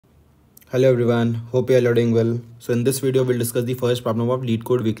Hello everyone, hope you are all doing well. So in this video we'll discuss the first problem of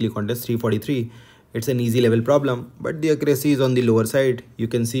Leetcode Weekly contest 343. It's an easy level problem, but the accuracy is on the lower side. You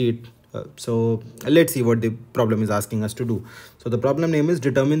can see it. So let's see what the problem is asking us to do. So the problem name is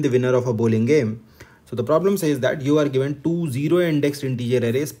determine the winner of a bowling game. So the problem says that you are given two zero-indexed integer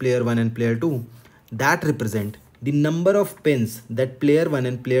arrays, player 1 and player 2, that represent the number of pins that player 1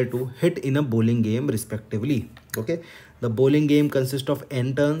 and player 2 hit in a bowling game respectively. Okay, the bowling game consists of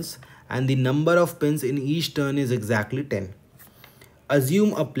n turns and the number of pins in each turn is exactly 10.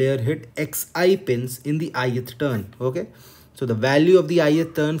 Assume a player hit xi pins in the ith turn. Okay, so the value of the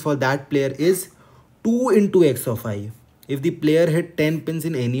ith turn for that player is 2 into x of I. If the player hit 10 pins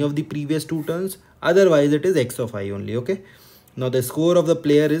in any of the previous two turns, otherwise it is x of I only. Okay, now the score of the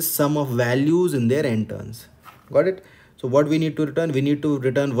player is sum of values in their n turns. Got it? So what we need to return? We need to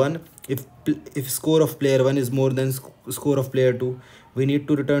return 1 if score of player 1 is more than score of player 2. We need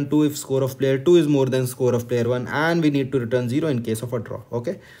to return 2 if score of player 2 is more than score of player 1, and we need to return 0 in case of a draw.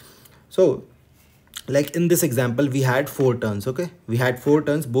 Okay, so like in this example we had 4 turns. Okay, we had 4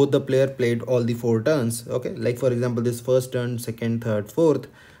 turns, both the player played all the 4 turns. Okay, like for example this first turn, second, third, fourth,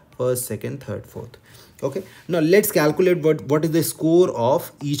 first, second, third, fourth. Okay, now let's calculate what is the score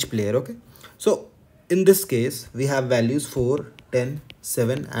of each player. Okay, so in this case we have values 4, 10,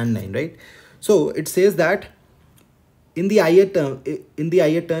 7 and 9, right? So it says that in the ith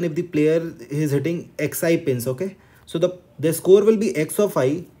turn if the player is hitting xi pins, okay, so the score will be x of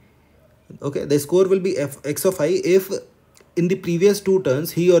I. Okay, the score will be x of I if in the previous two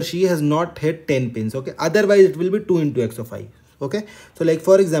turns he or she has not hit 10 pins. Okay, otherwise it will be 2 into x of I. Okay, so like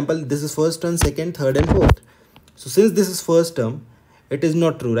for example this is first turn, second, third and fourth. So since this is first term, it is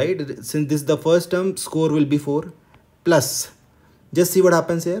not true, right? Since this is the first term, score will be 4 plus, just see what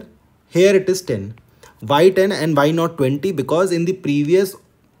happens here. Here it is 10. Why 10 and why not 20? Because in the previous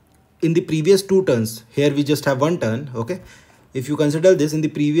two turns, here we just have one turn. Okay, if you consider this, in the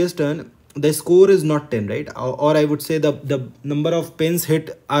previous turn the score is not 10, right? Or I would say the number of pins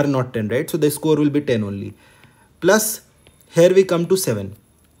hit are not 10, right? So the score will be 10 only. Plus here we come to 7.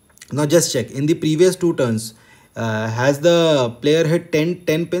 Now just check, in the previous two turns has the player hit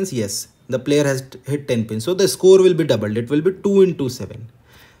 10 pins? Yes, the player has hit 10 pins, so the score will be doubled. It will be 2 into 7.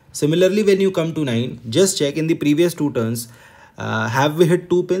 Similarly, when you come to 9, just check, in the previous two turns have we hit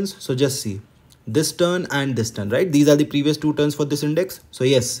 2 pins? So just see this turn and this turn, right? These are the previous two turns for this index. So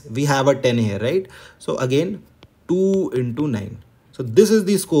yes, we have a 10 here, right? So again 2 into 9. So this is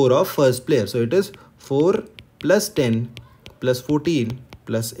the score of first player. So it is 4 plus 10 plus 14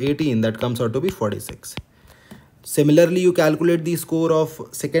 plus 18, that comes out to be 46. Similarly, you calculate the score of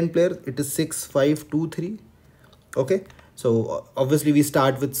second player. It is 6, 5, 2, 3. Okay, so obviously we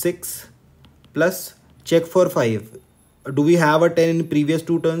start with 6 plus check for 5. Do we have a 10 in previous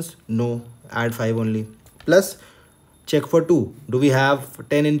two turns? No, add 5 only. Plus check for 2. Do we have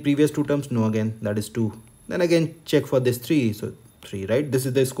 10 in previous two terms? No, again that is 2. Then again check for this 3. So 3, right? This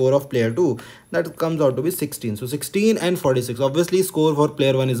is the score of player 2. That comes out to be 16. So 16 and 46. Obviously score for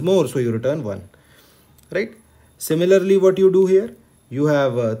player 1 is more, so you return 1, right? Similarly, what you do here, you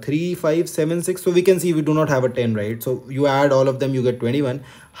have 3, 5, 7, 6. So we can see we do not have a 10, right? So you add all of them, you get 21.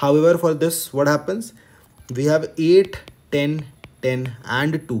 However, for this, what happens? We have 8, 10, 10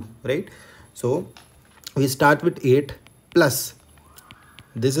 and 2, right? So we start with 8 plus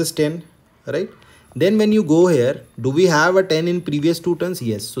this is 10, right? Then when you go here, do we have a 10 in previous two turns?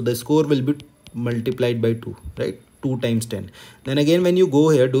 Yes. So the score will be multiplied by 2, right? 2 times 10. Then again when you go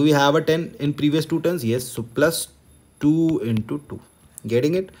here, do we have a 10 in previous two turns? Yes. So plus 2 into 2.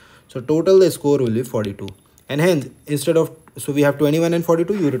 Getting it? So total the score will be 42. And hence instead of, so we have 21 and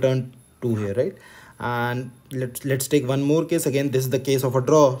 42, you return 2 here, right? And let's take one more case. Again, this is the case of a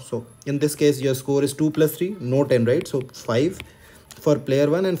draw. So in this case your score is 2 plus 3, no 10, right? So 5 for player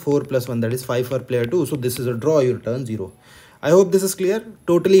 1 and 4 plus 1, that is 5 for player 2. So this is a draw, you return 0. I hope this is clear.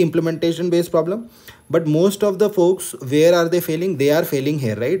 Totally implementation based problem. But most of the folks, where are they failing? They are failing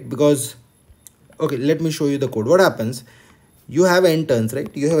here, right? Because, okay, let me show you the code. What happens? You have n turns,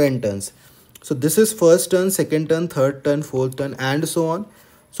 right? You have n turns. So this is first turn, second turn, third turn, fourth turn and so on.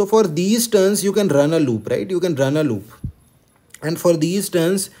 So for these turns you can run a loop, right? You can run a loop. And for these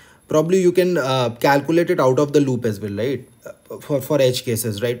turns, probably you can calculate it out of the loop as well, right? For edge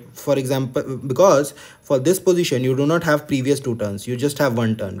cases, right? For example, because for this position you do not have previous two turns, you just have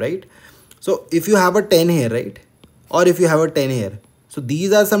one turn, right? So if you have a 10 here, right, or if you have a 10 here, so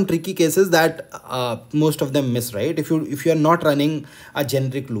these are some tricky cases that most of them miss, right? If you are not running a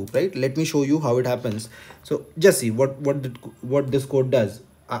generic loop, right? Let me show you how it happens. So just see what this code does.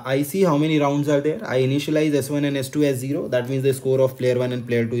 I see how many rounds are there. I initialize S1 and S2 as 0. That means the score of player 1 and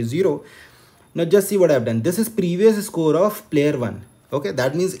player 2 is 0. Now just see what I've done. This is previous score of player 1. Okay,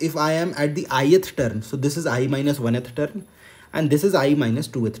 that means if I am at the ith turn, so this is I minus 1th turn and this is I minus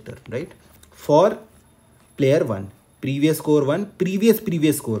 2th turn, right? For player 1, previous score 1,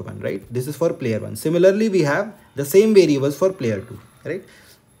 previous score 1, right? This is for player 1. Similarly, we have the same variables for player 2, right?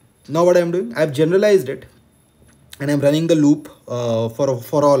 Now what I'm doing, I've generalized it and I'm running the loop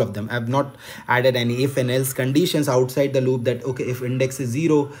for all of them. I've not added any if and else conditions outside the loop that, okay, if index is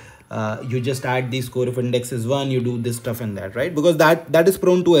 0, you just add the score. If index is 1, you do this stuff and that, right? Because that is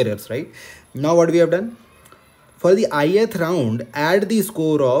prone to errors, right? Now what we have done, for the ith round, add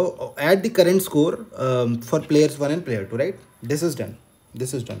the current score for players 1 and player 2, right? This is done.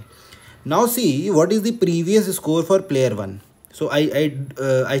 This is done. Now see what is the previous score for player 1. So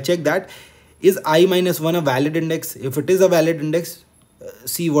I check that, is I minus 1 a valid index? If it is a valid index,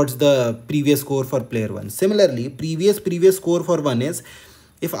 see what's the previous score for player 1. Similarly, previous score for 1 is,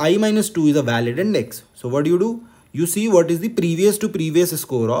 if I minus 2 is a valid index. So what do? You see what is the previous to previous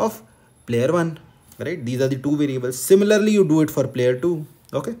score of player 1, right? These are the two variables. Similarly, you do it for player 2.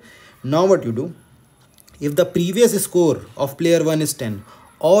 Okay. Now what you do, if the previous score of player 1 is 10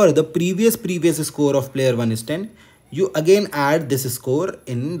 or the previous score of player 1 is 10, you again add this score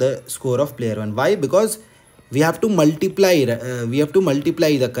in the score of player 1. Why? Because we have to multiply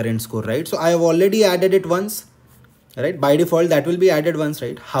the current score, right? So I have already added it once, right? By default that will be added once,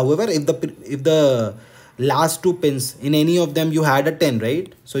 right? However, if the last two pins in any of them you had a 10,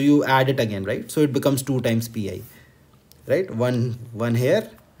 right? So you add it again, right? So it becomes 2 times pi, right? One here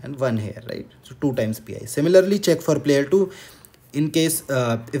and one here, right? So 2 times pi. Similarly, check for player 2. In case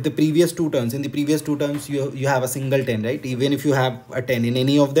if the previous two turns, you have a single 10, right? Even if you have a 10 in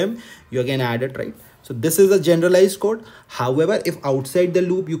any of them, you again add it, right? So this is a generalized code. However, if outside the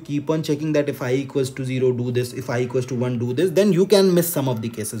loop you keep on checking that if I equals to 0, do this, if I equals to 1, do this, then you can miss some of the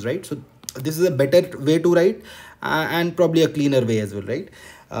cases, right? So this is a better way to write and probably a cleaner way as well, right?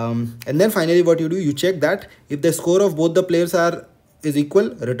 And then finally what you do, you check that if the score of both the players is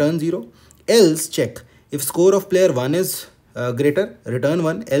equal, return 0. Else check if score of player 1 is greater, return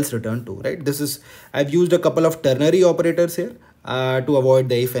 1, else return 2, right? This is, I've used a couple of ternary operators here to avoid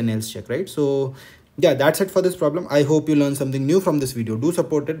the if and else check, right? So yeah, that's it for this problem. I hope you learned something new from this video. Do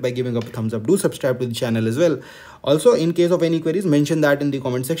support it by giving up a thumbs up. Do subscribe to the channel as well. Also, in case of any queries, mention that in the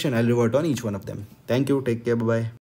comment section. I'll revert on each one of them. Thank you. Take care. Bye-bye.